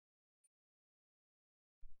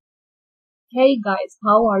Hey guys,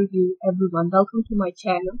 how are you everyone? Welcome to my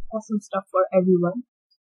channel, awesome stuff for everyone.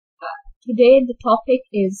 Today the topic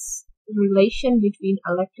is relation between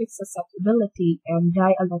electric susceptibility and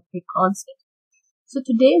dielectric constant. So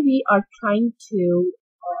today we are trying to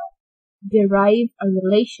derive a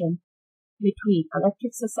relation between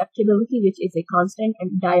electric susceptibility, which is a constant,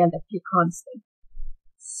 and dielectric constant.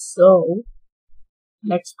 So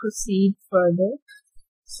let's proceed further.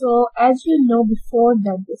 So as you know before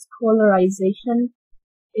that this polarization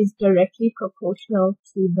is directly proportional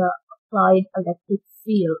to the applied electric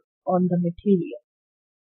field on the material.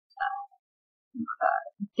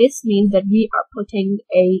 This means that we are putting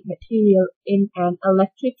a material in an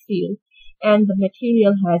electric field and the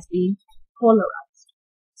material has been polarized.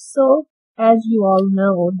 So as you all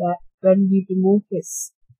know that when we remove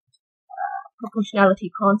this proportionality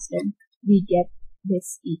constant, we get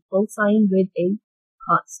this equal sign with a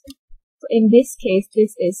constant. So in this case,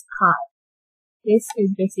 this is chi. This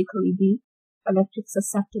is basically the electric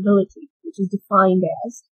susceptibility, which is defined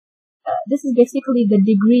as, this is basically the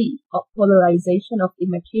degree of polarization of the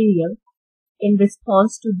material in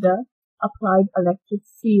response to the applied electric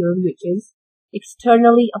field, which is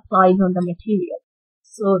externally applied on the material.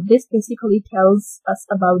 So this basically tells us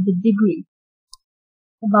about the degree,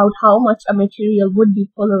 about how much a material would be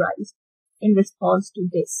polarized in response to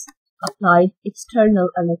this applied external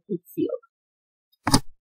electric field.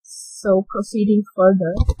 So proceeding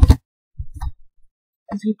further,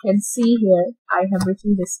 as you can see here, I have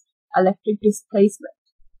written this electric displacement.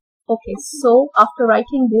 Okay, so after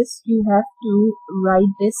writing this, you have to write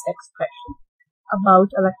this expression about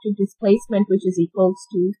electric displacement, which is equals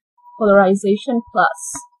to polarization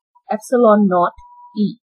plus epsilon naught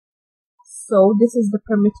E. So this is the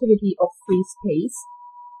permittivity of free space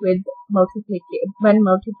with when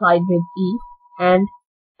multiplied with E and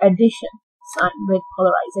addition sign with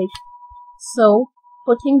polarization. So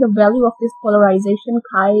putting the value of this polarization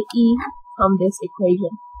chi E from this equation,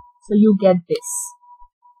 so you get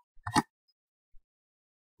this.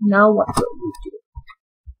 Now what will you do?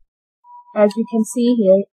 As you can see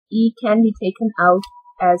here, E can be taken out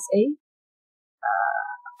as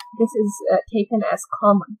this is taken as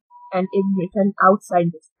common and is written outside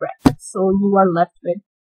this bracket. So you are left with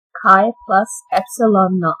chi plus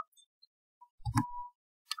epsilon naught.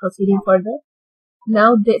 Proceeding further.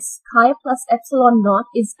 Now this chi plus epsilon naught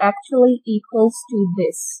is actually equals to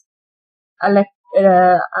this. This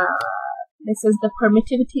is the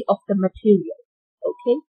permittivity of the material.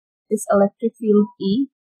 Okay, this electric field E,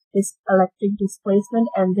 this electric displacement,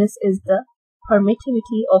 and this is the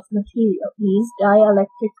permittivity of material, means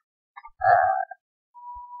dielectric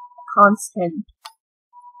constant.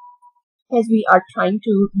 As we are trying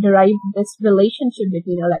to derive this relationship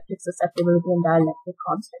between electric susceptibility and dielectric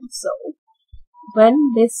constant. So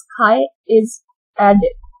when this chi is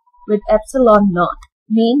added with epsilon naught,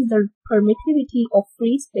 means the permittivity of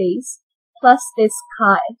free space plus this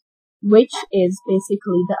chi, which is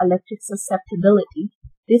basically the electric susceptibility,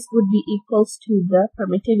 this would be equals to the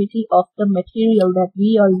permittivity of the material that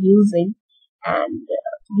we are using, and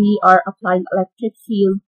we are applying electric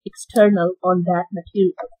field external on that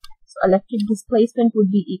material. So electric displacement would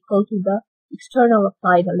be equal to the external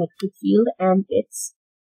applied electric field and its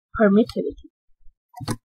permittivity.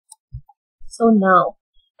 So now,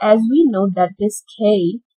 as we know that this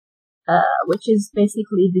K, which is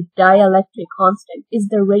basically the dielectric constant, is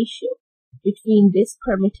the ratio between this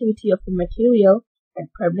permittivity of the material and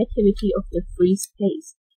permittivity of the free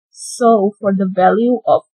space. So for the value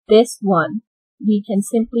of this one, we can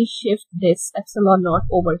simply shift this epsilon naught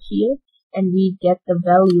over here and we get the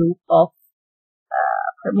value of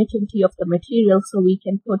permittivity of the material, so we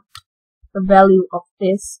can put the value of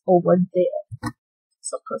this over there.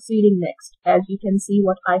 So proceeding next, as you can see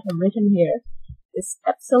what I have written here, this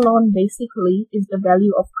epsilon basically is the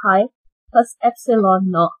value of chi plus epsilon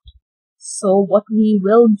naught. So what we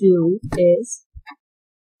will do is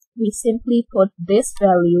we simply put this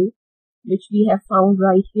value, which we have found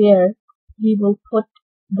right here, we will put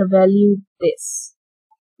the value this,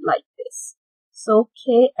 like this. So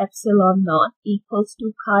K epsilon naught equals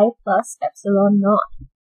to chi plus epsilon naught,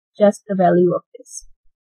 just the value of this.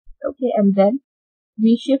 Okay, and then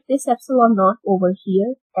we shift this epsilon naught over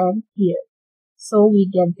here and here. So we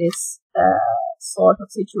get this sort of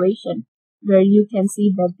situation where you can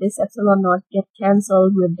see that this epsilon naught get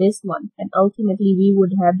cancelled with this one, and ultimately we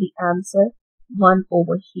would have the answer 1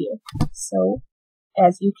 over here. So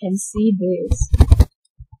as you can see this,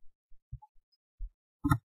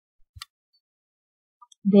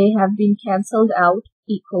 they have been cancelled out,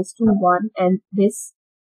 equals to 1, and this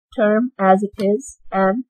term as it is,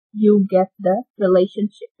 and you get the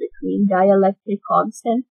relationship between between dielectric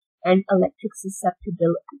constant and electric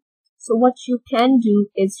susceptibility. So what you can do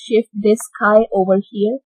is shift this chi over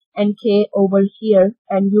here and k over here,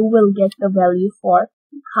 and you will get the value for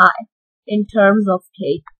chi in terms of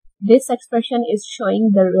k. This expression is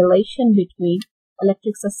showing the relation between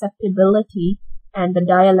electric susceptibility and the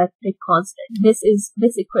dielectric constant. This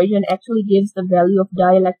equation actually gives the value of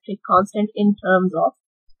dielectric constant in terms of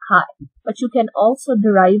chi. But you can also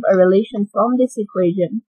derive a relation from this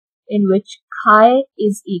equation in which chi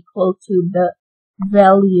is equal to the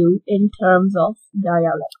value in terms of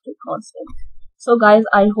dielectric constant. So guys,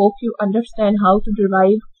 I hope you understand how to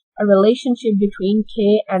derive a relationship between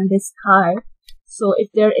k and this chi. So if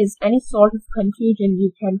there is any sort of confusion,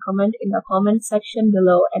 you can comment in the comment section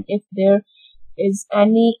below, and if there is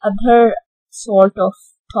any other sort of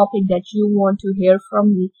topic that you want to hear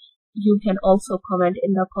from me, you can also comment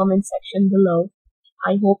in the comment section below.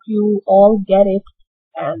 I hope you all get it,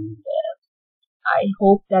 and I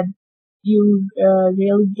hope that you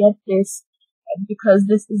really get this, because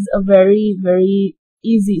this is a very, very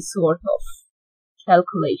easy sort of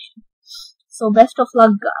calculation. So best of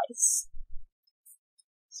luck, guys.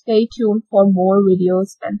 Stay tuned for more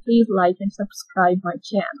videos, and please like and subscribe my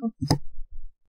channel.